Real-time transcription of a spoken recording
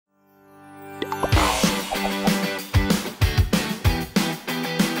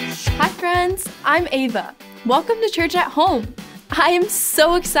I'm Ava. Welcome to Church at Home. I am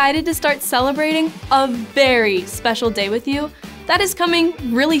so excited to start celebrating a very special day with you that is coming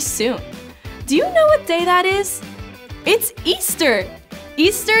really soon. Do you know what day that is? It's Easter.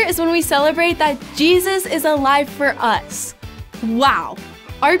 Easter is when we celebrate that Jesus is alive for us. Wow.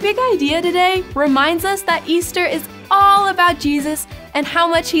 Our big idea today reminds us that Easter is all about Jesus and how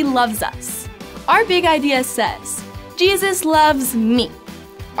much He loves us. Our big idea says, Jesus loves me.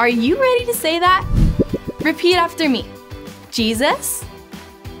 Are you ready to say that? Repeat after me. Jesus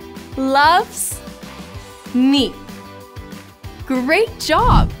loves me. Great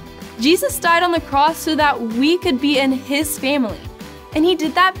job! Jesus died on the cross so that we could be in His family. And He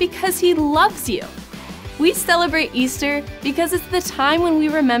did that because He loves you. We celebrate Easter because it's the time when we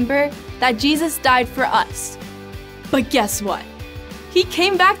remember that Jesus died for us. But guess what? He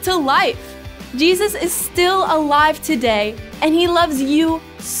came back to life. Jesus is still alive today, and He loves you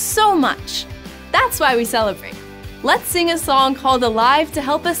so much. That's why we celebrate. Let's sing a song called Alive to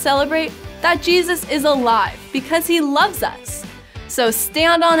help us celebrate that Jesus is alive because He loves us. So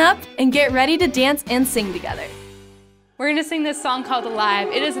stand on up and get ready to dance and sing together. We're gonna sing this song called Alive.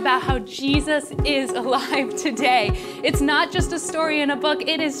 It is about how Jesus is alive today. It's not just a story in a book,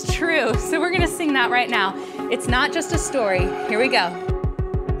 it is true. So we're gonna sing that right now. It's not just a story. Here we go.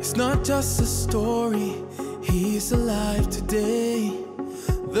 It's not just a story, He's alive today.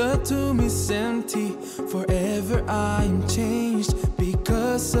 The tomb is empty, forever I am changed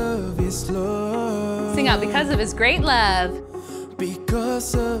because of His love. Sing out, because of His great love.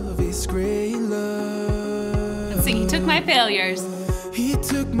 Because of His great love. Let's sing, He took my failures. He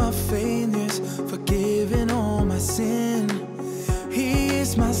took my failures, forgiving all my sin. He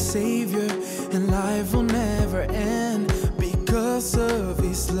is my Savior, and life will never end because of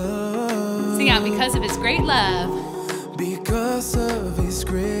His love. Sing out, because of His great love. Because of His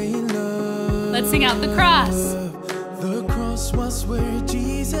great love. Let's sing out, the cross. The cross was where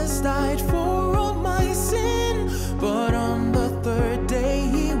Jesus died for all my sin. But on the third day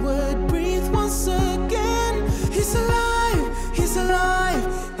He would breathe once again. He's alive, He's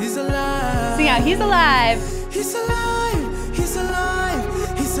alive, He's alive. Sing out, He's alive. He's alive, He's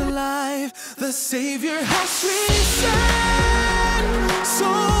alive, He's alive. The Savior has risen. So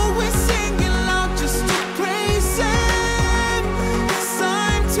we're singing loud just to praise Him. It's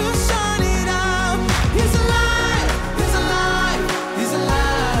time to shine it out. He's alive, He's alive, He's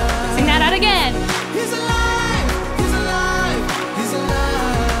alive. Sing that out again. He's alive, He's alive, He's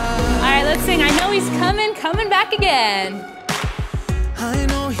alive. All right, let's sing, I know He's coming back again. I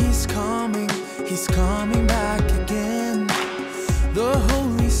know He's coming back again. The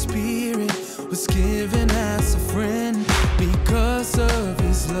Holy Spirit was given as a friend because of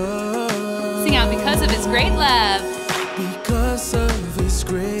His love. Sing out, because of His great love. Because of His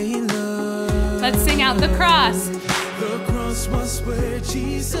great love. Let's sing out, the cross. The cross was where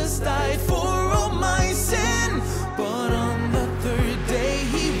Jesus died for all my sin. But on the third day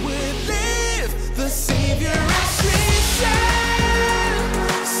He would live. The Savior has risen.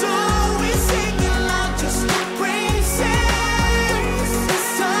 So we sing it loud just to praise Him.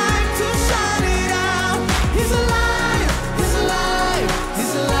 It's time to shine it out. He's alive, He's alive,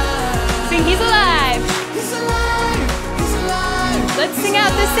 He's alive. Sing, He's alive. He's alive, He's alive. Let's sing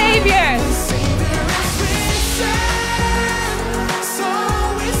out, the Savior. The Savior has risen. So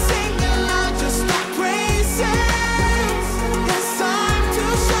we sing it loud just to praise Him. It's time to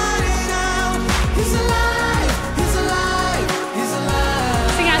shine it out. He's alive, He's alive, He's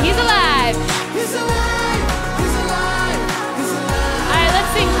alive. Sing out, He's alive. He's alive, He's alive, He's alive. All right,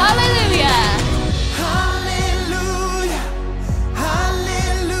 let's sing hallelujah. Hallelujah,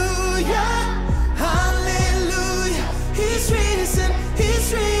 hallelujah, hallelujah. He's risen, He's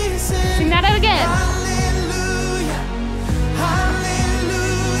risen. Sing that out again. Hallelujah,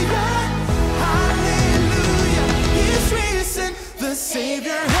 hallelujah, hallelujah. He's risen, the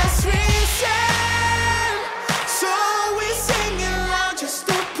Savior has risen. So we sing it loud just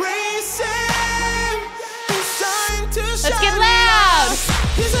to praise Him. It's time to shine. Let's get loud.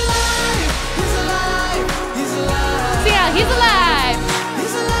 He's alive, He's alive, He's alive. Sing out, He's alive.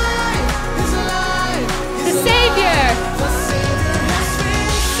 He's alive, He's alive, The He's alive. Savior. The Savior has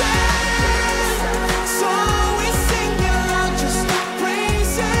risen. So we sing it loud just to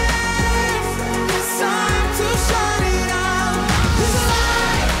praise Him. It's time to shine it out. He's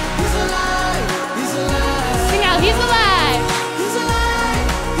alive, He's alive, He's alive. Sing out, He's alive. He's alive,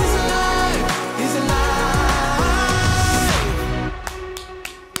 He's alive, He's alive.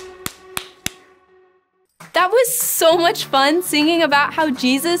 That was so much fun singing about how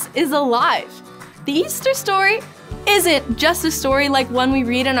Jesus is alive. The Easter story isn't just a story like one we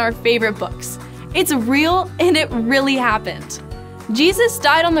read in our favorite books. It's real and it really happened. Jesus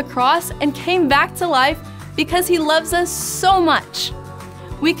died on the cross and came back to life because he loves us so much.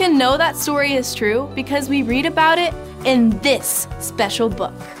 We can know that story is true because we read about it in this special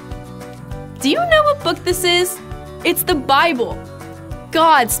book. Do you know what book this is? It's the Bible,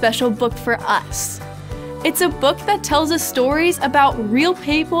 God's special book for us. It's a book that tells us stories about real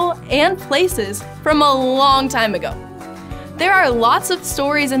people and places from a long time ago. There are lots of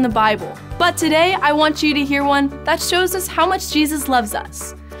stories in the Bible, but today I want you to hear one that shows us how much Jesus loves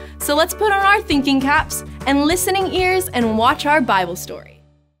us. So let's put on our thinking caps and listening ears and watch our Bible story.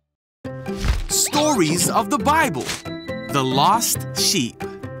 Stories of the Bible. The Lost Sheep.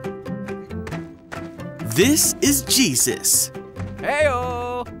 This is Jesus.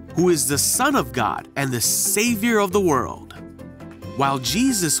 Heyo! Who is the Son of God and the Savior of the world. While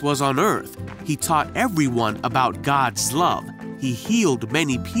Jesus was on earth, he taught everyone about God's love. He healed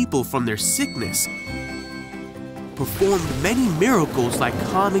many people from their sickness, performed many miracles like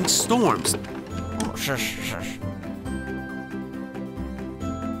calming storms,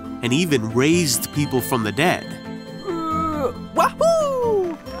 and even raised people from the dead.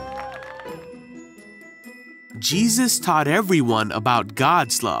 Wahoo! Jesus taught everyone about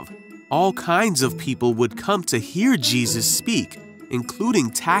God's love. All kinds of people would come to hear Jesus speak, including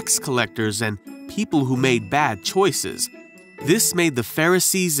tax collectors and people who made bad choices. This made the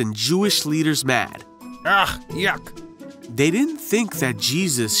Pharisees and Jewish leaders mad. Ugh, yuck. They didn't think that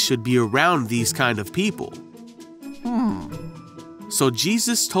Jesus should be around these kind of people. So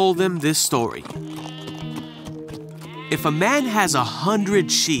Jesus told them this story. If a man has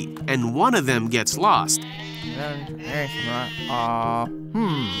 100 sheep and one of them gets lost,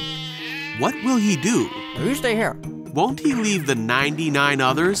 what will he do? You stay here. Won't he leave the 99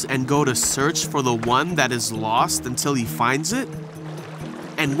 others and go to search for the one that is lost until he finds it?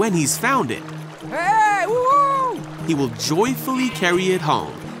 And when he's found it, Hey, woo! he will joyfully carry it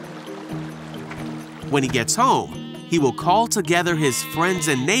home. When he gets home, he will call together his friends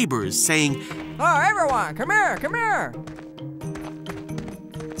and neighbors, saying, Oh, everyone, come here, come here.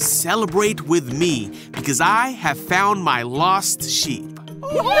 "Celebrate with me, because I have found my lost sheep."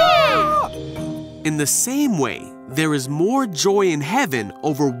 Yeah! In the same way, there is more joy in heaven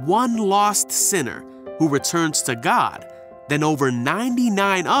over one lost sinner who returns to God than over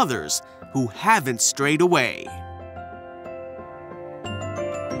 99 others who haven't strayed away.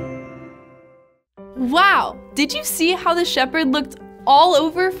 Wow! Did you see how the shepherd looked all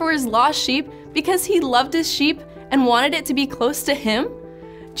over for his lost sheep because he loved his sheep and wanted it to be close to him?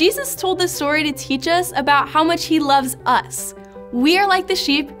 Jesus told this story to teach us about how much he loves us. We are like the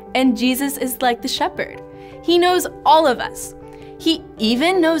sheep and Jesus is like the shepherd. He knows all of us. He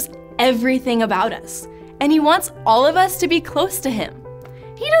even knows everything about us. And he wants all of us to be close to him.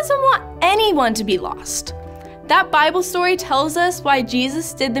 He doesn't want anyone to be lost. That Bible story tells us why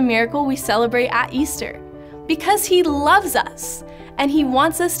Jesus did the miracle we celebrate at Easter. Because he loves us and he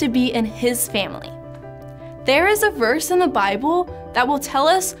wants us to be in his family. There is a verse in the Bible that will tell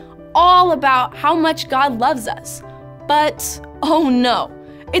us all about how much God loves us. But, oh no,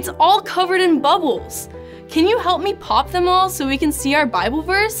 it's all covered in bubbles. Can you help me pop them all so we can see our Bible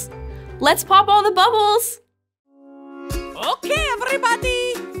verse? Let's pop all the bubbles. Okay,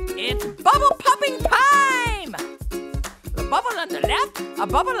 everybody, it's bubble popping time. A bubble on the left, a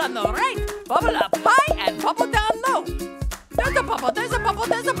bubble on the right, bubble up high and bubble down low. There's a bubble, there's a bubble,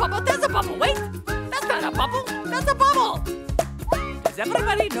 there's a bubble, there's a bubble. Wait, that's not a bubble, that's a bubble. Does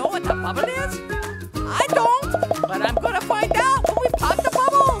everybody know what the bubble is? I don't, but I'm gonna find out when we pop the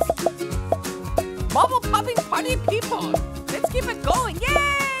bubbles. Bubble popping party people, let's keep it going,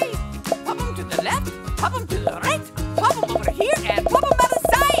 yay! Pop them to the left, pop them to the right, pop them over here, and pop them out of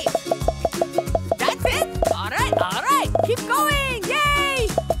sight. That's it, all right, keep going, yay!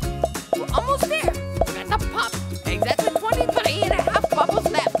 We're almost there, we got the pop, exactly 23 and a half bubbles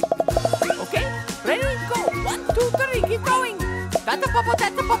left. Okay, ready, go, 1, 2, 3, keep going. That's a bubble,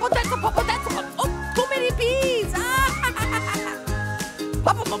 that's a bubble, that's a bubble, that's a bubble. Oh, too many peas.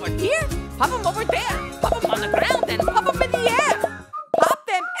 Pop them over here, pop them over there, pop them on the ground, and pop them in the air. Pop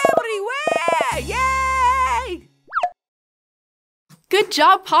them everywhere, yay! Good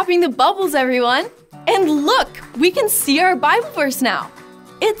job popping the bubbles, everyone. And look, we can see our Bible verse now.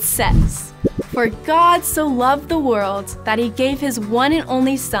 It says, "For God so loved the world that he gave his one and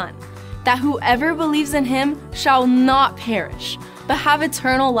only Son, that whoever believes in him shall not perish, but have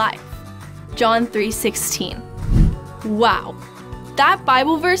eternal life." John 3:16. Wow. That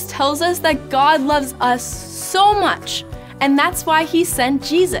Bible verse tells us that God loves us so much, and that's why he sent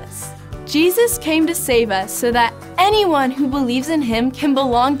Jesus. Jesus came to save us so that anyone who believes in him can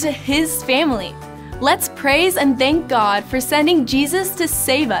belong to his family. Let's praise and thank God for sending Jesus to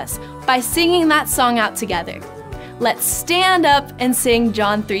save us by singing that song out together. Let's stand up and sing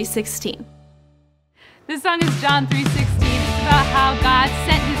John 3:16. This song is John 3:16. It's about how God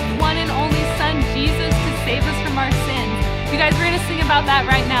sent his one and only son, Jesus, to save us from our sins. You guys, we're gonna sing about that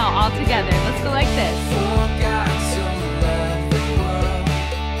right now, all together. Let's go like this. For God so loved the world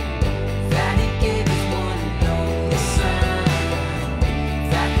that he gave his one and only Son,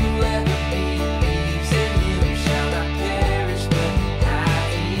 that whoever believes in him shall not perish but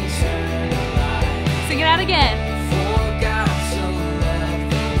have eternal life. Sing it out again. For God so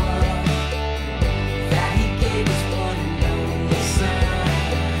loved the world that he gave his one and only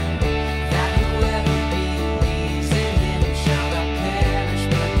Son, that whoever believes in him shall not perish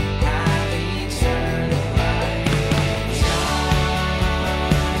but have eternal life. John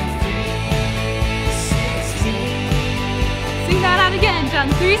 3:16. Sing that out again, John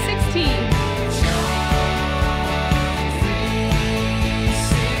 3:16.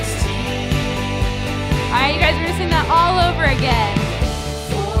 All right, you guys, we're gonna sing that all over again.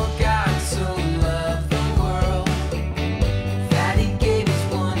 For God so loved the world that he gave his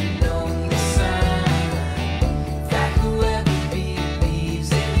one and only Son, that whoever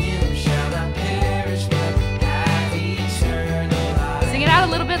believes in him shall not perish but have eternal life. Sing it out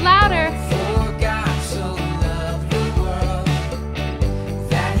a little bit louder. For God so loved the world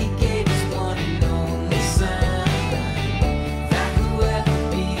that he gave his one and only Son, that whoever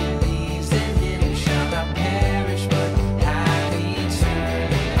believes in him shall not perish but have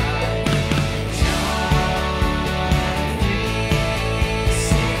eternal life. John 3:16.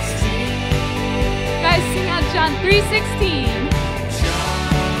 Guys, sing out John 3:16.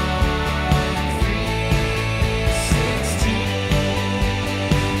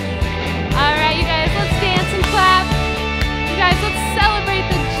 All right, you guys, let's dance and clap. You guys, let's celebrate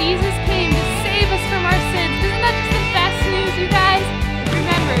that Jesus came to save us from our sins. Isn't that just the best news, you guys?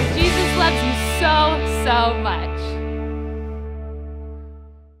 Remember, Jesus loves you so, so much.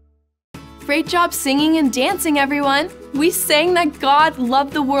 Great job singing and dancing, everyone. We sang that God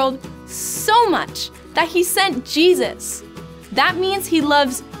loved the world so much that he sent Jesus. That means he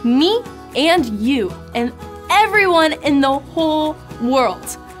loves me and you and everyone in the whole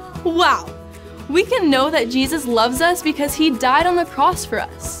world. Wow! We can know that Jesus loves us because he died on the cross for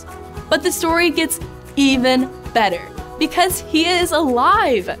us. But the story gets even better because he is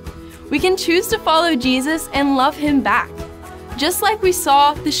alive. We can choose to follow Jesus and love him back. Just like we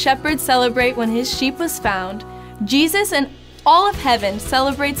saw the shepherd celebrate when his sheep was found, Jesus and all of heaven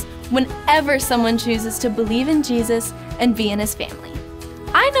celebrates whenever someone chooses to believe in Jesus and be in his family.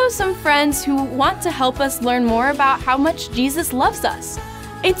 I know some friends who want to help us learn more about how much Jesus loves us.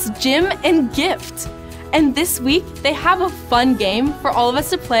 It's Jim and Gift. And this week, they have a fun game for all of us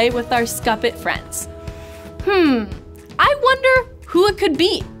to play with our Scuppet friends. I wonder who it could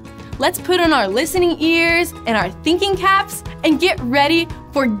be. Let's put on our listening ears and our thinking caps and get ready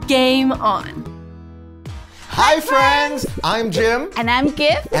for Game On. Hi friends, I'm Jim. And I'm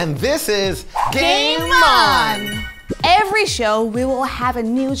Gift. And this is Game On! Every show, we will have a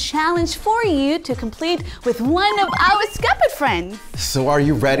new challenge for you to complete with one of our Scuppet friends. So are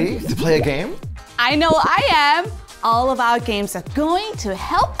you ready to play a game? I know I am. All of our games are going to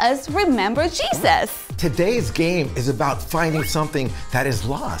help us remember Jesus. Today's game is about finding something that is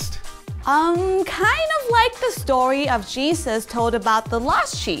lost. Kind of like the story of Jesus told about the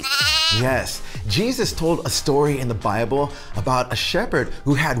lost sheep. Yes, Jesus told a story in the Bible about a shepherd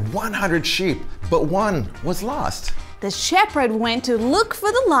who had 100 sheep, but one was lost. The shepherd went to look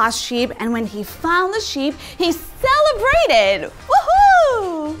for the lost sheep, and when he found the sheep, he celebrated.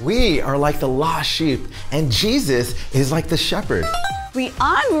 Woohoo! We are like the lost sheep, and Jesus is like the shepherd. We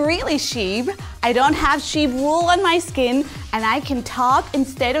aren't really sheep. I don't have sheep wool on my skin, and I can talk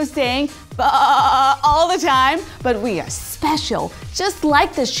instead of saying "bah" all the time. But we are special, just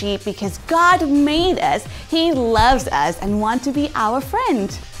like the sheep, because God made us. He loves us and wants to be our friend.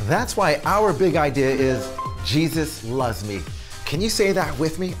 That's why our big idea is Jesus loves me. Can you say that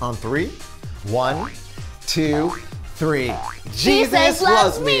with me on 3? 1, 2, 3. Jesus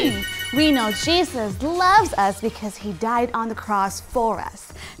loves me. We know Jesus loves us because he died on the cross for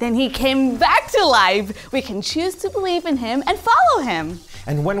us. Then he came back to life. We can choose to believe in him and follow him.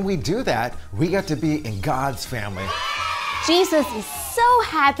 And when we do that, we get to be in God's family. Jesus is so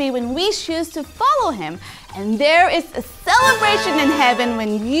happy when we choose to follow him. And there is a celebration in heaven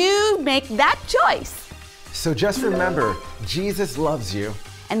when you make that choice. So just remember, Jesus loves you.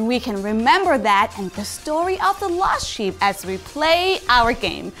 And we can remember that and the story of the lost sheep as we play our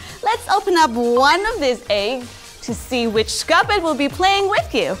game. Let's open up one of these eggs to see which Scuppet will be playing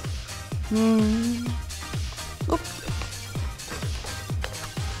with you.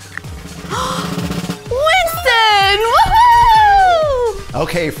 Winston! Woohoo!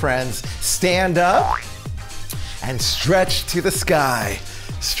 Okay, friends, stand up and stretch to the sky.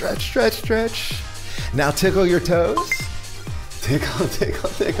 Stretch, stretch, stretch. Now tickle your toes. Tickle, tickle,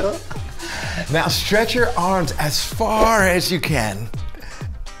 tickle. Now stretch your arms as far as you can.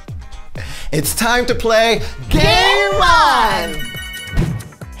 It's time to play Game On!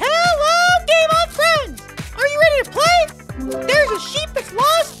 Hello, Game On friends! Are you ready to play? There's a sheep that's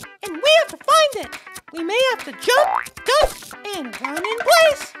lost, and we have to find it. We may have to jump, duck, and run in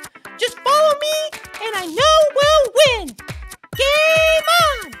place. Just follow me, and I know we'll win. Game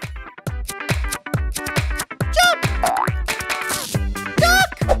on! Jump!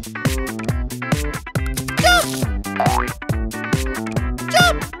 Duck! Jump!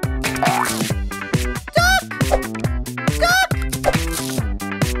 Jump! Duck! Duck!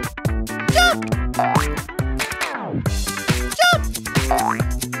 Jump! Jump!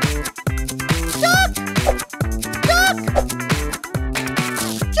 Duck! Duck!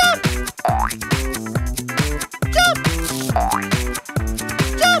 Jump! Jump! Jump! Duck!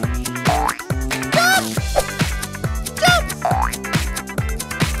 Jump!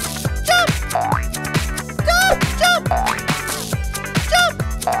 Jump! Duck! Jump! Jump!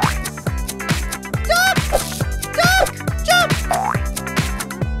 Duck! Duck! Jump!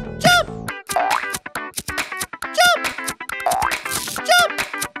 Jump! Jump! Jump!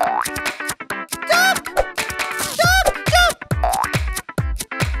 Duck! Duck! Jump!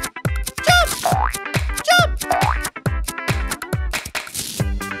 Jump! Jump!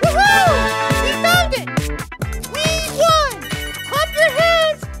 Woohoo! We found it! We won! Clap your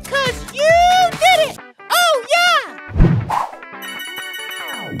hands, 'cause you did it! Oh yeah!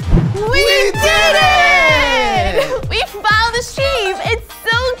 We did it! We found the sheep. It's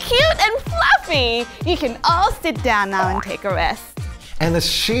so cute and fluffy. You can all sit down now and take a rest. And the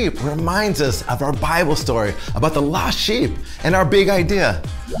sheep reminds us of our Bible story about the lost sheep and our big idea.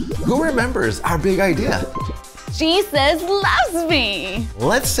 Who remembers our big idea? Jesus loves me.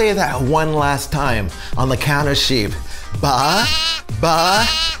 Let's say that one last time on the count of sheep. Ba, ba,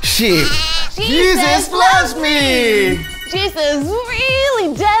 sheep. Jesus loves me! Jesus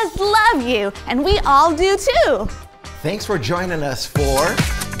really does love you, and we all do too. Thanks for joining us for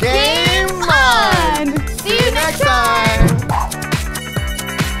Game On! See you next time!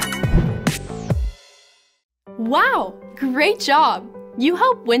 Wow, great job! You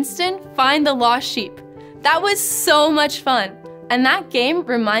helped Winston find the lost sheep. That was so much fun. And that game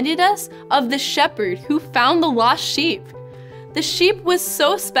reminded us of the shepherd who found the lost sheep. The sheep was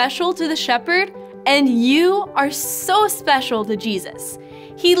so special to the shepherd, and you are so special to Jesus.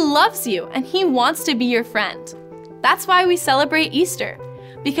 He loves you and he wants to be your friend. That's why we celebrate Easter,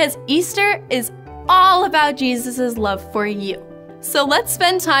 because Easter is all about Jesus' love for you. So let's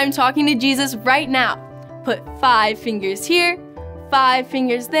spend time talking to Jesus right now. Put 5 fingers here, 5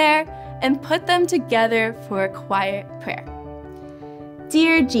 fingers there, and put them together for a quiet prayer.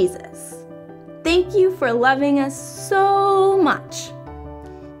 Dear Jesus, thank you for loving us so much.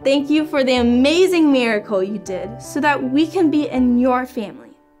 Thank you for the amazing miracle you did so that we can be in your family.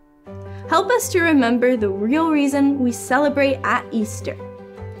 Help us to remember the real reason we celebrate at Easter.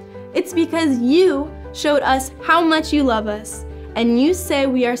 It's because you showed us how much you love us, and you say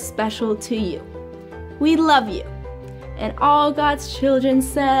we are special to you. We love you. And all God's children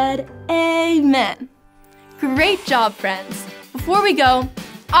said, Amen. Great job, friends. Before we go,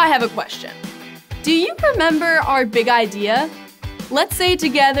 I have a question. Do you remember our big idea? Let's say it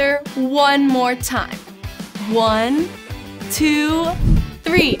together one more time. 1, 2,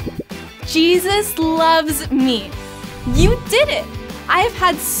 3. Jesus loves me. You did it. I have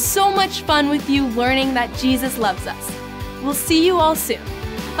had so much fun with you learning that Jesus loves us. We'll see you all soon.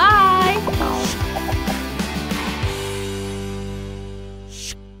 Bye.